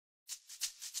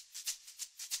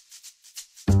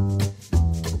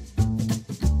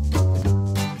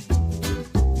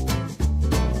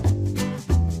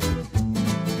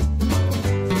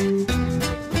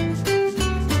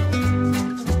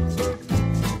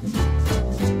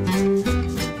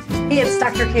Hey, it's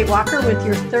Dr. Kate Walker with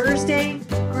your Thursday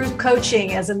group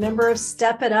coaching. As a member of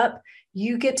Step It Up,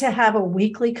 you get to have a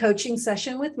weekly coaching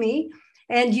session with me,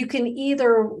 and you can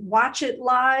either watch it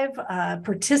live,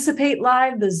 participate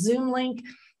live. The Zoom link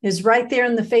is right there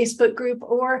in the Facebook group,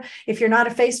 or if you're not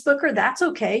a Facebooker, that's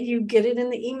okay. You get it in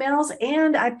the emails,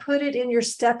 and I put it in your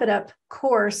Step It Up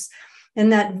course in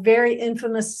that very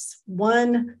infamous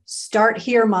one Start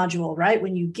Here module, right?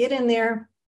 When you get in there,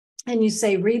 and you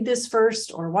say, read this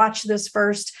first or watch this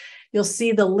first, you'll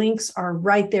see the links are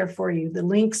right there for you. The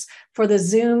links for the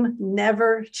Zoom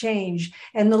never change.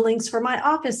 And the links for my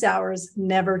office hours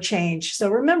never change.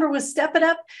 So remember, with Step It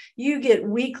Up, you get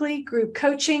weekly group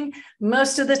coaching.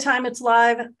 Most of the time it's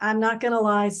live. I'm not going to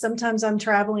lie. Sometimes I'm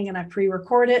traveling and I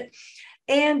pre-record it.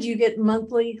 And you get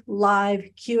monthly live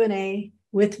Q&A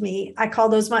with me. I call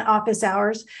those my office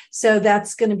hours. So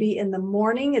that's going to be in the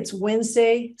morning. It's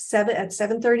Wednesday at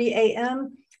 7:30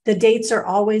 a.m. The dates are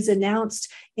always announced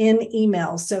in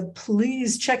emails. So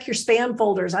please check your spam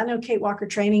folders. I know Kate Walker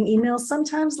Training emails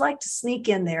sometimes like to sneak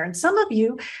in there. And some of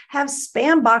you have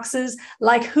spam boxes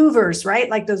like Hoovers, right?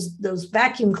 Like those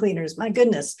vacuum cleaners. My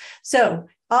goodness. So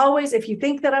always, if you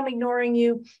think that I'm ignoring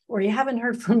you or you haven't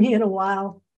heard from me in a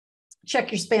while,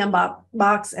 check your spam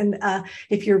box. And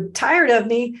if you're tired of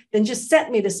me, then just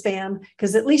set me to spam,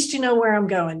 because at least you know where I'm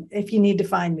going if you need to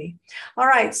find me. All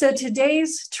right. So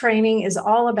today's training is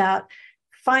all about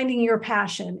finding your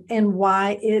passion and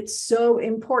why it's so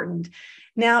important.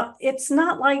 Now, it's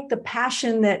not like the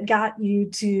passion that got you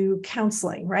to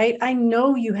counseling, right? I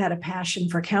know you had a passion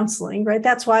for counseling, right?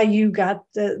 That's why you got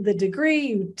the degree,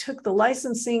 you took the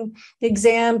licensing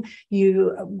exam,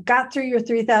 you got through your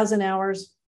 3,000 hours.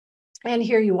 And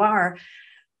here you are.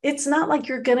 It's not like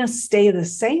you're going to stay the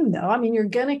same, though. I mean, you're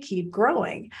going to keep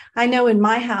growing. I know in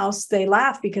my house, they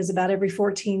laugh because about every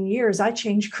 14 years, I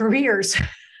change careers,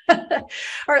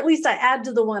 or at least I add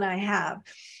to the one I have.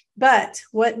 But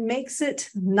what makes it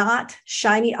not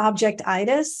shiny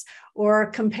object-itis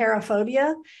or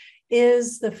comparaphobia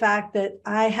is the fact that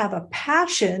I have a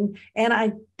passion, and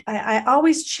I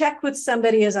always check with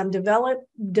somebody as I'm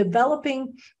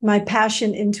developing my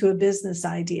passion into a business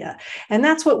idea. And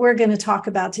that's what we're going to talk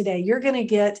about today. You're going to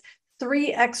get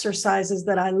 3 exercises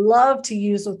that I love to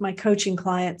use with my coaching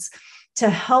clients to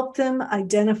help them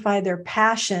identify their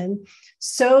passion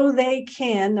so they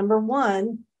can, number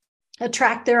one,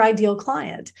 attract their ideal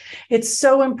client. It's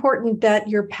so important that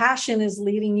your passion is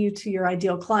leading you to your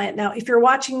ideal client. Now, if you're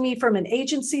watching me from an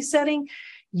agency setting,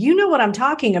 you know what I'm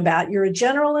talking about. You're a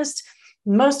generalist.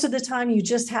 Most of the time, you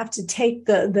just have to take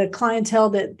the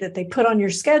clientele that they put on your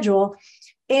schedule.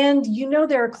 And you know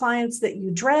there are clients that you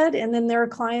dread, and then there are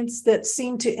clients that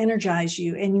seem to energize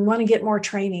you, and you want to get more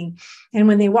training. And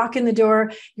when they walk in the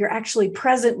door, you're actually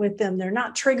present with them. They're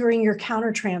not triggering your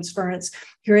countertransference.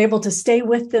 You're able to stay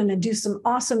with them and do some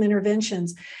awesome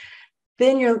interventions.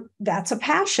 Then that's a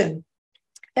passion.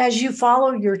 As you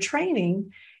follow your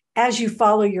training, as you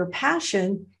follow your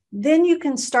passion, then you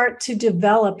can start to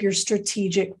develop your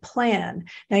strategic plan.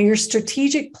 Now, your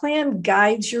strategic plan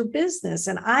guides your business.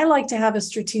 And I like to have a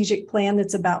strategic plan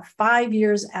that's about 5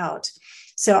 years out.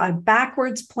 So I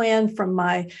backwards plan from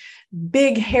my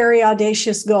big, hairy,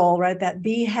 audacious goal, right? That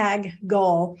BHAG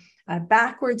goal. I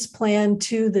backwards plan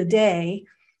to the day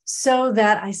so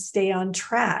that I stay on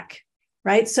track,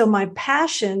 right? So my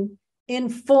passion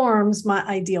informs my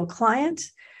ideal client,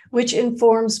 which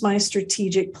informs my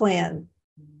strategic plan.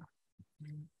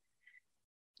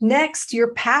 Next,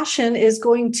 your passion is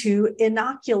going to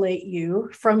inoculate you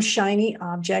from shiny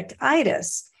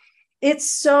object-itis.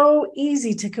 It's so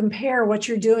easy to compare what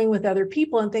you're doing with other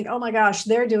people and think, oh my gosh,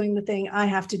 they're doing the thing, I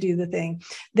have to do the thing.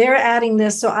 They're adding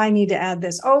this, so I need to add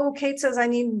this. Oh, Kate says I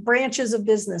need branches of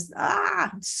business.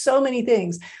 So many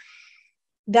things.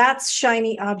 That's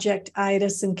shiny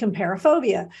object-itis and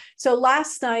comparaphobia. So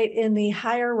last night in the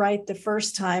Hire Right the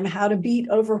First Time, how to beat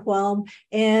overwhelm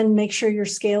and make sure you're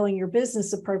scaling your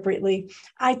business appropriately,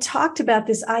 I talked about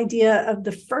this idea of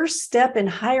the first step in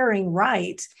hiring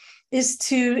right is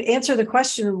to answer the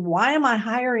question, why am I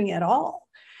hiring at all?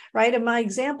 Right? And my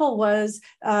example was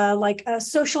like a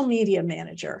social media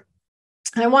manager.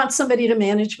 I want somebody to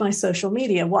manage my social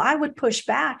media. Well, I would push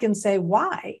back and say,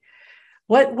 why?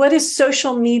 What is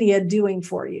social media doing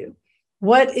for you?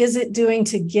 What is it doing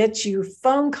to get you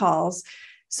phone calls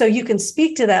so you can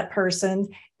speak to that person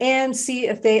and see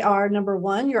if they are, number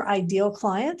one, your ideal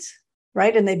client,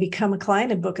 right? And they become a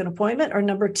client and book an appointment. Or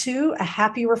number two, a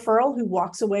happy referral who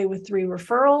walks away with 3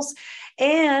 referrals,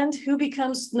 and who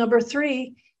becomes, number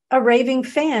 3, a raving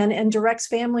fan and directs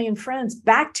family and friends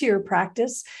back to your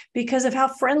practice because of how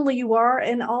friendly you are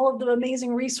and all of the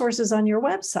amazing resources on your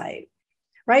website.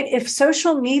 right? If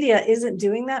social media isn't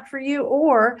doing that for you,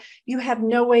 or you have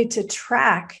no way to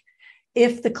track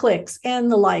if the clicks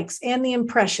and the likes and the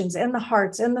impressions and the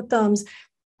hearts and the thumbs,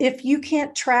 if you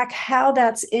can't track how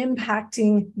that's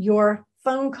impacting your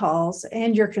phone calls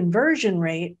and your conversion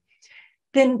rate,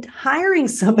 then hiring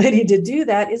somebody to do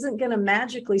that isn't going to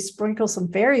magically sprinkle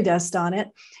some fairy dust on it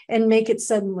and make it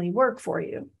suddenly work for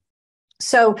you.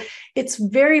 So it's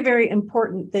very, very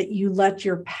important that you let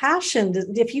your passion,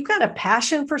 if you've got a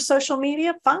passion for social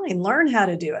media, fine, learn how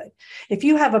to do it. If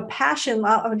you have a passion,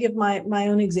 I'll give my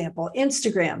own example,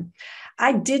 Instagram.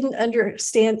 I didn't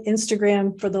understand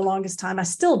Instagram for the longest time. I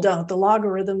still don't. The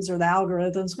logarithms or the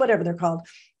algorithms, whatever they're called,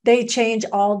 they change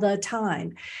all the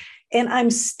time. And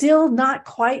I'm still not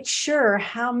quite sure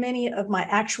how many of my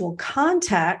actual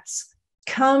contacts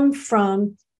come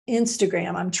from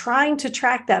Instagram. I'm trying to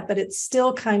track that, but it's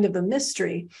still kind of a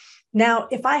mystery. Now,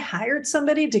 if I hired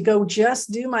somebody to go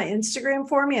just do my Instagram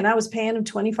for me and I was paying them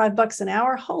 $25 an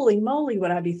hour, holy moly,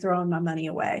 would I be throwing my money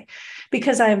away,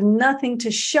 because I have nothing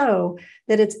to show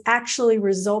that it's actually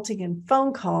resulting in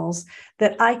phone calls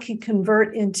that I can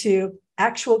convert into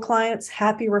actual clients,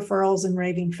 happy referrals, and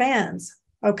raving fans.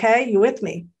 Okay, you with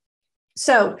me?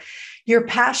 So your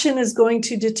passion is going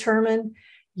to determine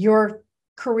your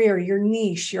career, your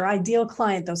niche, your ideal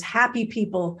client, those happy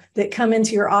people that come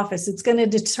into your office. It's going to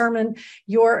determine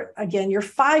your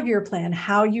 5-year plan,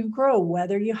 how you grow,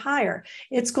 whether you hire.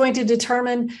 It's going to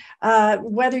determine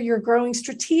whether you're growing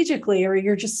strategically or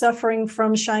you're just suffering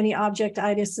from shiny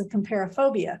objectitis and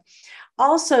comparaphobia.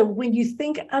 Also, when you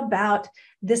think about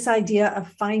this idea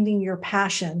of finding your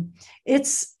passion,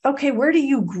 it's okay, where do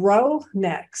you grow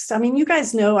next? I mean, you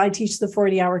guys know I teach the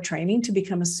 40-hour training to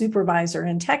become a supervisor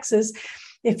in Texas.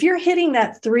 If you're hitting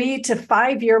that 3 to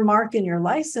 5 year mark in your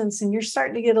license and you're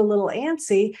starting to get a little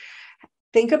antsy,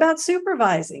 think about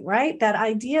supervising, right? That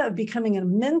idea of becoming a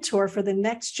mentor for the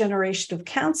next generation of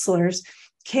counselors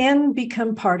can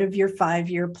become part of your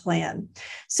 5-year plan.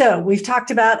 So we've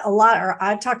talked about a lot, or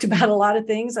I've talked about a lot of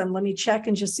things, and let me check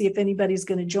and just see if anybody's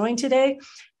going to join today.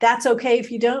 That's okay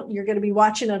if you don't. You're going to be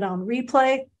watching it on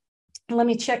replay. Let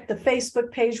me check the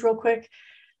Facebook page real quick.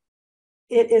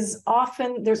 There's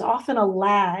often a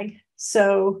lag.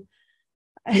 So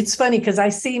it's funny because I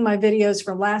see my videos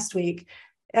from last week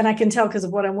and I can tell because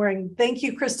of what I'm wearing. Thank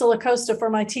you, Crystal Acosta, for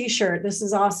my t-shirt. This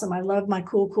is awesome. I love my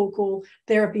cool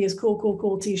therapy is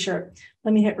cool t-shirt.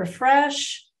 Let me hit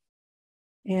refresh.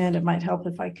 And it might help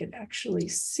if I could actually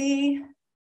see.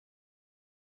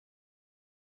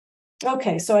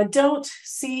 Okay, so I don't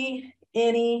see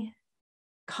any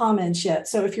comments yet.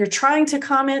 So if you're trying to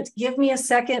comment, give me a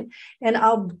second and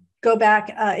I'll go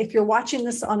back. If you're watching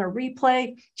this on a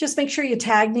replay, just make sure you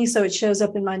tag me so it shows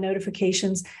up in my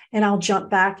notifications and I'll jump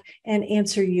back and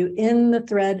answer you in the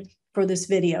thread for this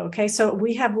video. Okay, so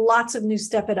we have lots of new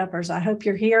Step It Uppers. I hope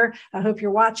you're here. I hope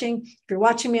you're watching. If you're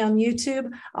watching me on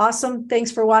YouTube, awesome.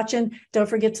 Thanks for watching. Don't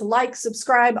forget to like,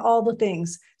 subscribe, all the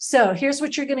things. So here's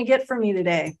what you're going to get from me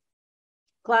today.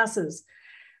 Classes.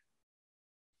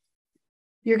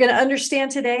 You're going to understand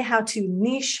today how to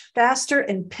niche faster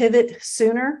and pivot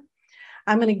sooner.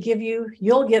 I'm going to give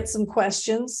you'll get some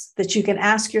questions that you can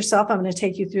ask yourself. I'm going to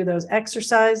take you through those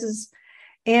exercises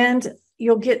and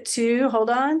you'll get to, hold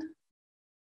on.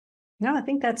 No, I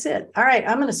think that's it. All right,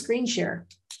 I'm going to screen share.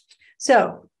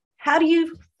 So how do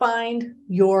you find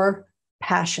your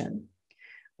passion?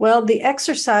 Well, the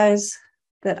exercise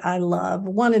that I love,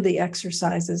 one of the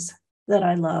exercises that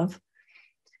I love,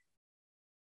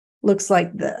 looks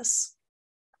like this.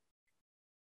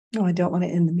 No, I don't want to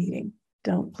end the meeting.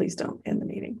 Please don't end the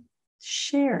meeting.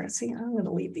 Share. See, I'm going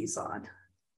to leave these on.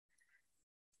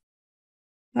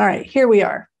 All right, here we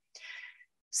are.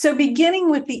 So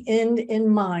beginning with the end in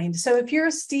mind. So if you're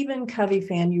a Stephen Covey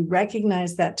fan, you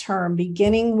recognize that term,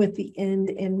 beginning with the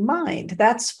end in mind.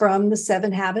 That's from the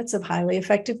 7 Habits of Highly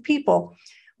Effective People.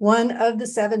 One of the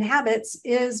 7 habits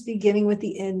is beginning with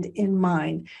the end in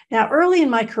mind. Now, early in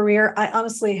my career, I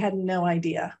honestly had no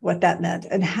idea what that meant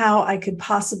and how I could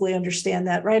possibly understand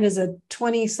that, right? As a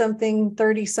 20-something,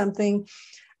 30-something,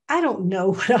 I don't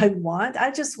know what I want.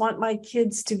 I just want my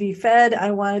kids to be fed.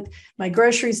 I want my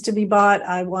groceries to be bought.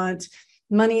 I want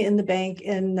money in the bank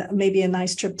and maybe a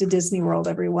nice trip to Disney World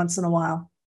every once in a while.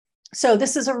 So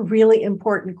this is a really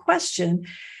important question.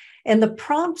 And the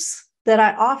prompts that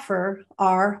I offer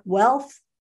are wealth,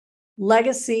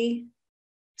 legacy.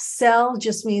 Sell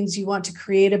just means you want to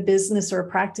create a business or a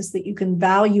practice that you can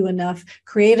value enough,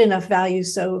 create enough value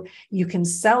so you can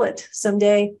sell it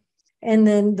someday. And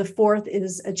then the 4th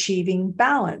is achieving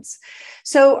balance.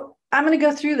 So I'm going to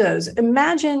go through those.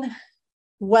 Imagine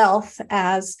wealth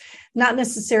as not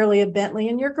necessarily a Bentley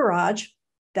in your garage,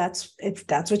 if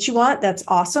that's what you want, that's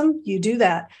awesome. You do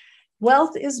that.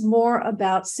 Wealth is more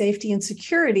about safety and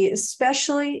security,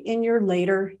 especially in your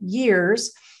later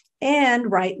years.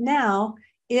 And right now,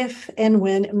 if and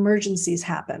when emergencies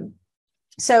happen.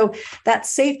 So that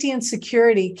safety and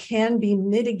security can be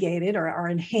mitigated or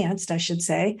enhanced, I should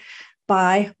say,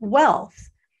 by wealth.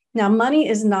 Now, money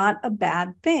is not a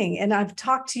bad thing. And I've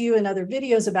talked to you in other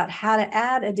videos about how to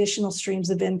add additional streams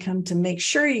of income to make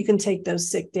sure you can take those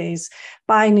sick days,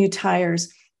 buy new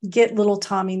tires, get little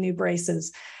Tommy new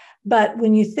braces. But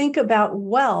when you think about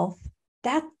wealth,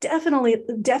 that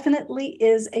definitely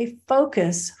is a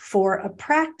focus for a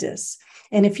practice.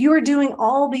 And if you are doing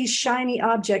all these shiny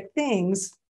object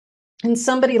things, and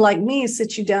somebody like me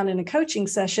sits you down in a coaching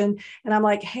session, and I'm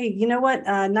like, hey, you know what?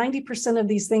 90% of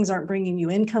these things aren't bringing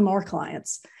you income or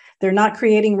clients. They're not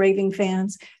creating raving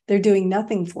fans. They're doing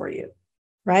nothing for you,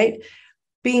 right?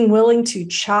 Being willing to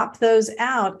chop those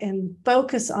out and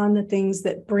focus on the things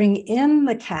that bring in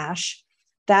the cash,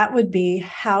 that would be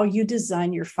how you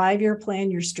design your 5-year plan,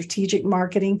 your strategic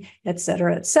marketing, et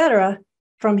cetera,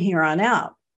 from here on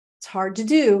out. It's hard to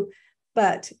do,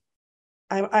 but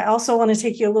I also want to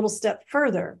take you a little step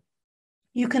further.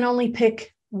 You can only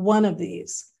pick one of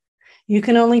these. You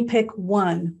can only pick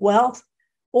one: wealth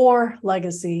or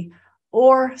legacy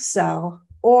or sell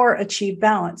or achieve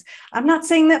balance. I'm not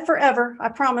saying that forever. I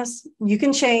promise you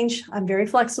can change. I'm very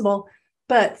flexible.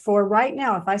 But for right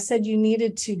now, if I said you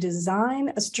needed to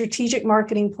design a strategic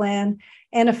marketing plan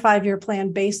and a 5-year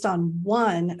plan based on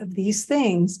one of these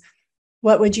things,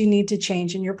 what would you need to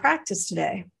change in your practice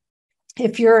today?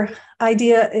 If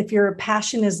your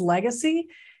passion is legacy,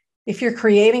 if you're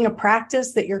creating a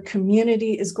practice that your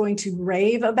community is going to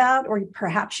rave about, or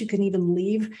perhaps you can even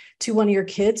leave to one of your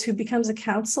kids who becomes a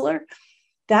counselor,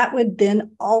 that would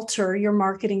then alter your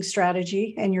marketing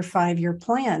strategy and your 5-year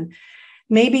plan.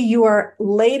 Maybe you are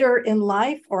later in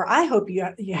life, or I hope you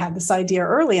had this idea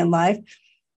early in life,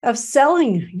 of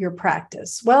selling your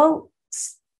practice. Well,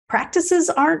 practices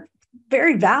aren't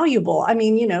very valuable. I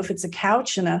mean, if it's a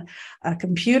couch and a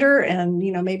computer and,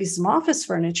 maybe some office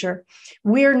furniture,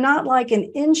 we're not like an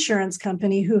insurance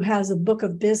company who has a book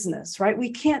of business, right?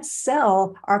 We can't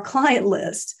sell our client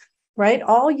list, right?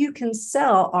 All you can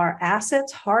sell are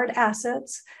assets, hard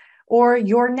assets, or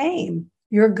your name,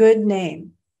 your good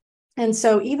name. And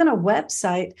so even a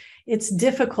website, it's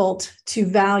difficult to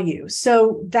value.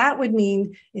 So that would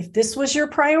mean if this was your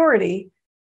priority,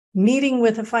 meeting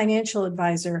with a financial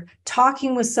advisor,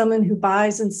 talking with someone who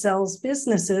buys and sells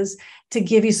businesses to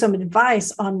give you some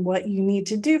advice on what you need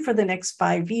to do for the next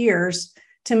 5 years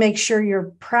to make sure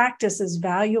your practice is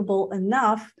valuable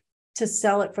enough to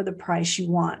sell it for the price you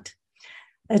want.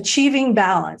 Achieving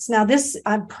balance. Now,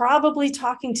 I'm probably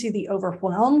talking to the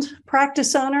overwhelmed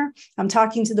practice owner. I'm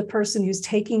talking to the person who's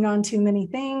taking on too many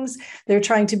things. They're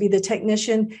trying to be the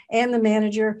technician and the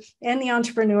manager and the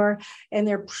entrepreneur, and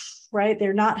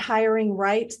they're not hiring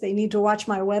right. They need to watch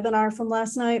my webinar from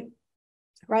last night,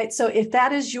 right? So if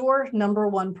that is your number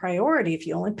one priority, if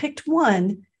you only picked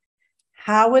one,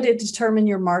 how would it determine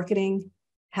your marketing?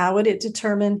 How would it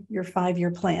determine your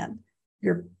 5-year plan?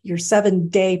 Your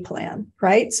 7-day plan,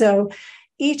 right? So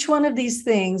each one of these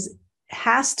things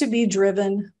has to be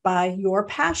driven by your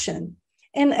passion.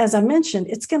 And as I mentioned,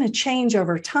 it's going to change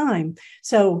over time.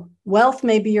 So wealth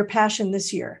may be your passion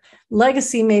this year.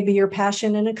 Legacy may be your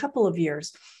passion in a couple of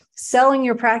years. Selling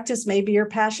your practice may be your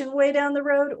passion way down the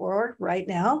road or right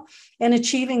now. And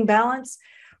achieving balance,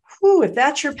 if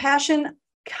that's your passion,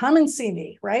 come and see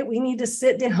me, right? We need to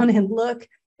sit down and look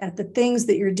at the things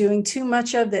that you're doing too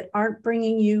much of that aren't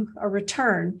bringing you a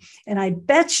return. And I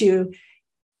bet you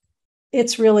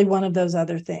it's really one of those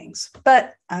other things.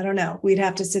 But I don't know. We'd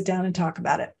have to sit down and talk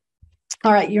about it.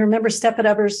 All right. You remember Step It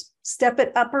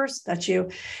Uppers? That's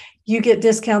you. You get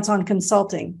discounts on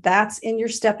consulting. That's in your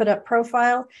Step It Up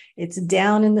profile. It's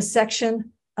down in the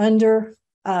section under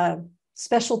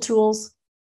special tools.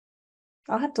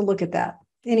 I'll have to look at that.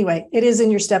 Anyway, it is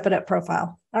in your Step It Up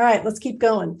profile. All right, let's keep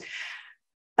going.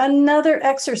 Another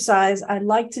exercise I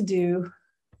like to do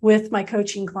with my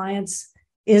coaching clients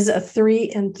is a 3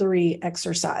 and 3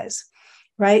 exercise,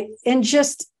 right? And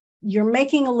you're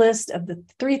making a list of the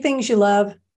 3 things you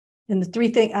love and the 3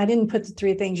 things. I didn't put the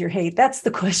 3 things you hate. That's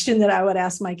the question that I would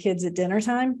ask my kids at dinner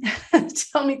time.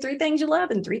 Tell me 3 things you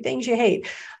love and 3 things you hate.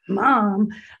 Mom,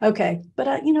 okay. But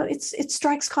it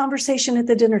strikes conversation at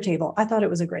the dinner table. I thought it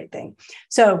was a great thing.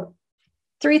 So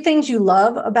 3 things you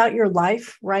love about your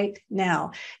life right now.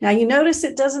 Now, you notice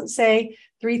it doesn't say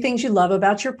 3 things you love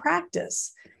about your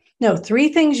practice. No, 3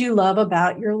 things you love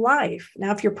about your life.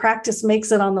 Now, if your practice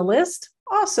makes it on the list,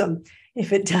 awesome.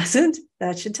 If it doesn't,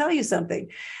 that should tell you something.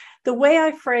 the way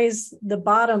I phrase the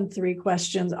bottom three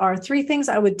questions are three things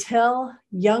I would tell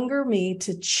younger me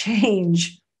to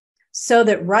change so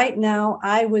that right now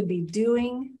I would be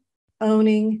doing,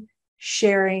 owning,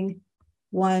 sharing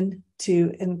 1,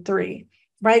 2, and 3,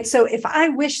 right? So if I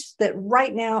wish that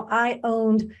right now I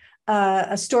owned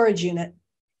a storage unit,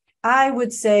 I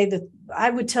would say that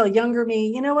I would tell younger me,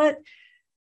 you know what?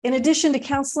 In addition to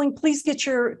counseling, please get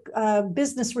your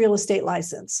business real estate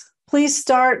license. Please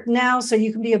start now so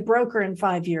you can be a broker in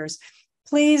 5 years.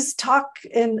 Please talk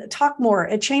more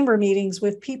at chamber meetings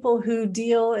with people who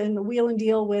deal and wheel and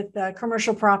deal with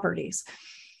commercial properties.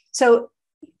 So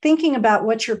thinking about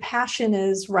what your passion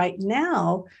is right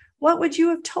now, what would you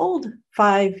have told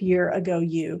 5 years ago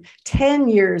you, 10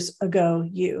 years ago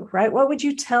you, right? What would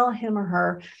you tell him or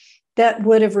her that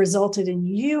would have resulted in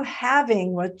you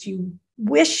having what you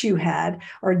wish you had,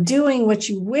 or doing what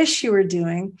you wish you were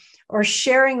doing, or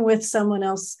sharing with someone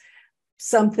else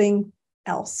something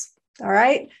else? All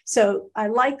right. So I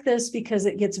like this because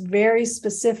it gets very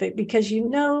specific, because you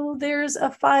know there's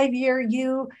a 5-year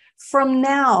you from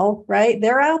now, right?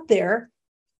 They're out there.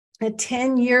 A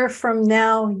 10-year from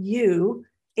now you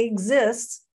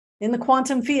exists in the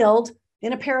quantum field,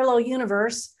 in a parallel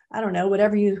universe. I don't know,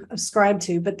 whatever you ascribe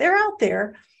to, but they're out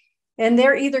there. And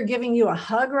they're either giving you a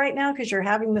hug right now because you're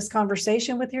having this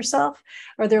conversation with yourself,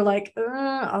 or they're like,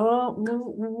 I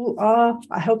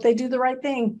hope they do the right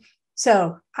thing.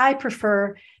 So I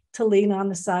prefer to lean on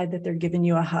the side that they're giving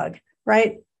you a hug,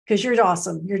 right? Because you're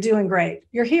awesome. You're doing great.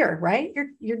 You're here, right?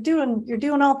 You're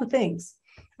doing all the things.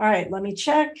 All right, let me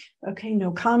check. Okay,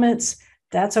 no comments.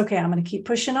 That's okay. I'm going to keep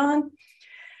pushing on.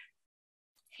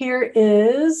 Here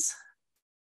is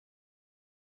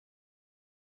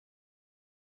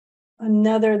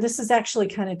another. This is actually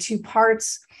kind of 2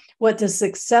 parts. What does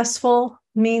successful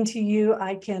mean to you?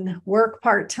 I can work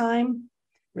part-time,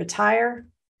 retire,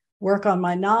 work on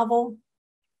my novel,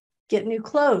 get new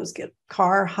clothes, get a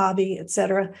car, hobby,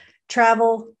 etc.,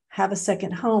 travel, have a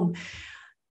second home.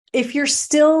 If you're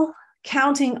still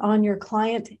counting on your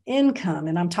client income,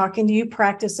 and I'm talking to you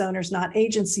practice owners, not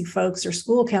agency folks or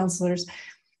school counselors,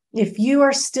 if you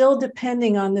are still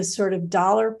depending on this sort of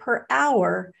dollar per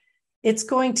hour, it's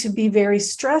going to be very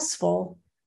stressful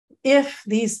if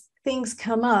these things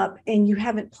come up and you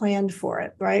haven't planned for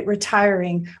it, right?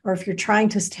 Retiring, or if you're trying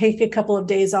to take a couple of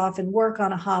days off and work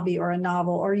on a hobby or a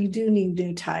novel, or you do need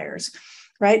new tires,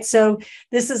 right? So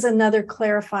this is another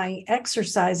clarifying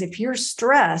exercise. If you're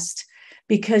stressed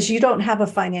because you don't have a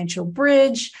financial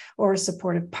bridge or a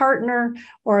supportive partner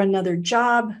or another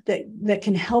job that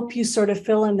can help you sort of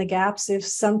fill in the gaps if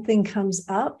something comes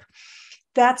up,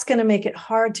 that's going to make it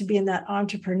hard to be in that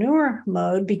entrepreneur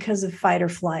mode because of fight or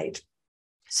flight.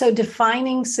 So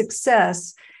defining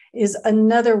success is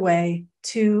another way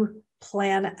to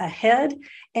plan ahead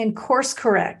and course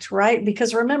correct, right?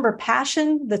 Because remember,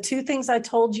 passion, the 2 things I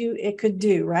told you it could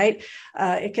do, right?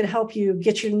 It could help you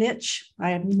get your niche.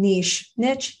 I have niche.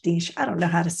 I don't know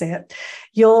how to say it.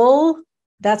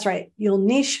 That's right. You'll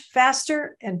niche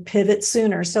faster and pivot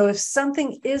sooner. So if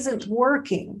something isn't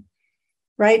working,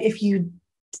 right? If you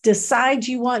decide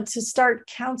you want to start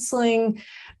counseling,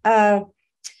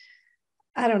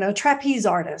 trapeze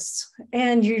artists,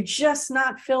 and you're just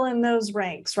not filling those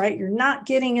ranks, right? You're not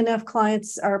getting enough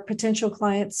clients or potential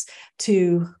clients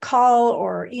to call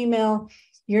or email.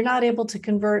 You're not able to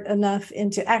convert enough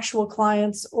into actual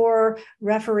clients or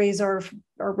referees or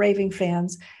raving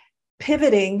fans.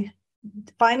 Pivoting,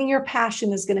 finding your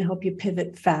passion is going to help you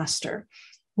pivot faster.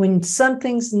 When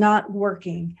something's not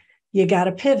working, you got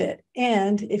to pivot.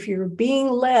 And if you're being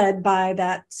led by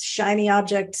that shiny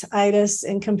object-itis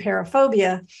and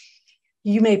comparaphobia,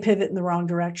 you may pivot in the wrong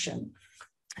direction.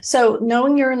 So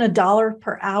knowing you're in a dollar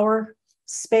per hour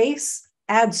space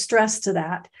adds stress to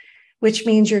that, which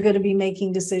means you're going to be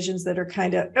making decisions that are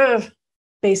kind of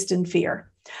based in fear.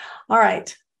 All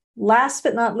right. Last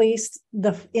but not least,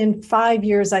 in 5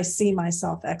 years, I see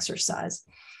myself exercise.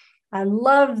 I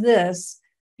love this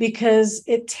because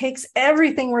it takes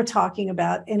everything we're talking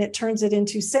about and it turns it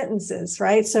into sentences,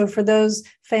 right? So for those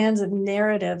fans of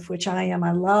narrative, which I am,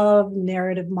 I love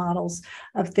narrative models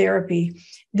of therapy.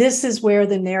 This is where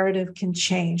the narrative can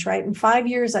change, right? In 5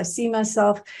 years, I see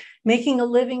myself making a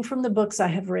living from the books I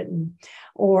have written,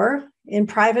 or in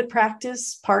private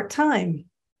practice, part-time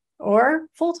or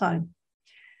full-time.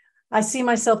 I see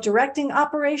myself directing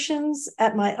operations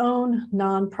at my own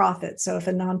nonprofit. So if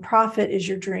a nonprofit is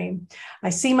your dream, I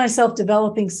see myself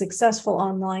developing successful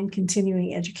online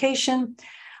continuing education.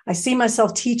 I see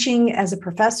myself teaching as a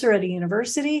professor at a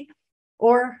university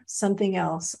or something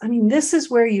else. I mean, this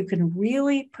is where you can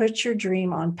really put your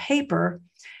dream on paper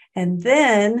and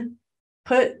then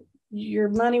put your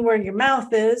money where your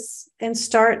mouth is and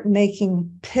start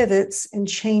making pivots and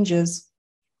changes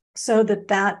so that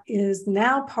that is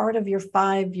now part of your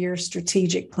 5-year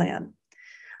strategic plan.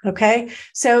 Okay.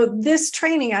 So this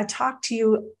training, I talked to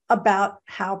you about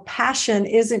how passion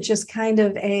isn't just kind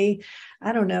of a,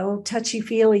 I don't know,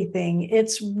 touchy-feely thing.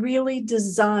 It's really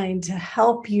designed to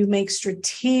help you make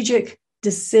strategic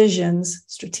decisions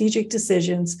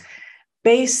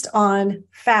based on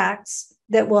facts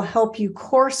that will help you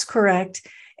course correct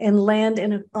and land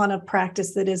on a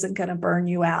practice that isn't going to burn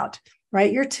you out,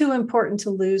 right? You're too important to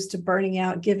lose to burning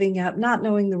out, giving up, not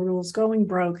knowing the rules, going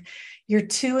broke. You're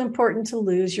too important to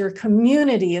lose. Your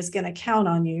community is going to count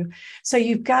on you. So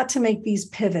you've got to make these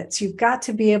pivots. You've got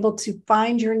to be able to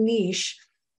find your niche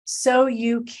so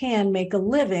you can make a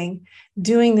living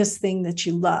doing this thing that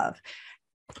you love.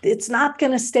 It's not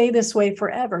going to stay this way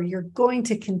forever. You're going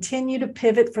to continue to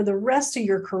pivot for the rest of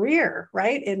your career,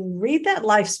 right? And read that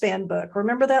lifespan book.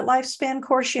 Remember that lifespan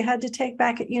course you had to take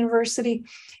back at university?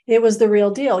 It was the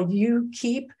real deal. You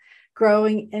keep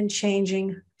growing and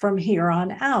changing from here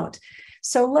on out.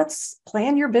 So let's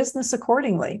plan your business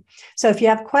accordingly. So if you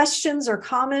have questions or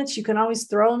comments, you can always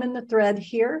throw them in the thread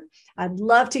here. I'd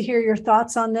love to hear your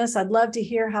thoughts on this. I'd love to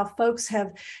hear how folks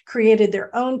have created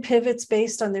their own pivots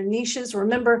based on their niches.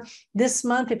 Remember, this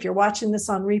month, if you're watching this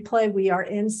on replay, we are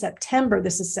in September.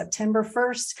 This is September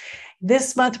 1st.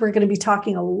 This month, we're going to be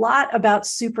talking a lot about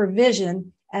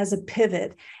supervision as a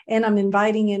pivot. And I'm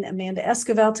inviting in Amanda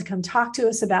Esquivel to come talk to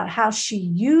us about how she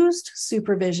used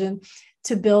supervision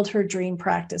to build her dream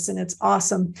practice. And it's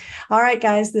awesome. All right,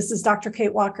 guys, this is Dr.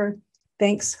 Kate Walker.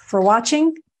 Thanks for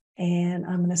watching. And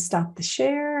I'm going to stop the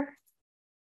share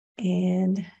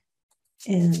and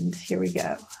end. Here we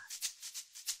go.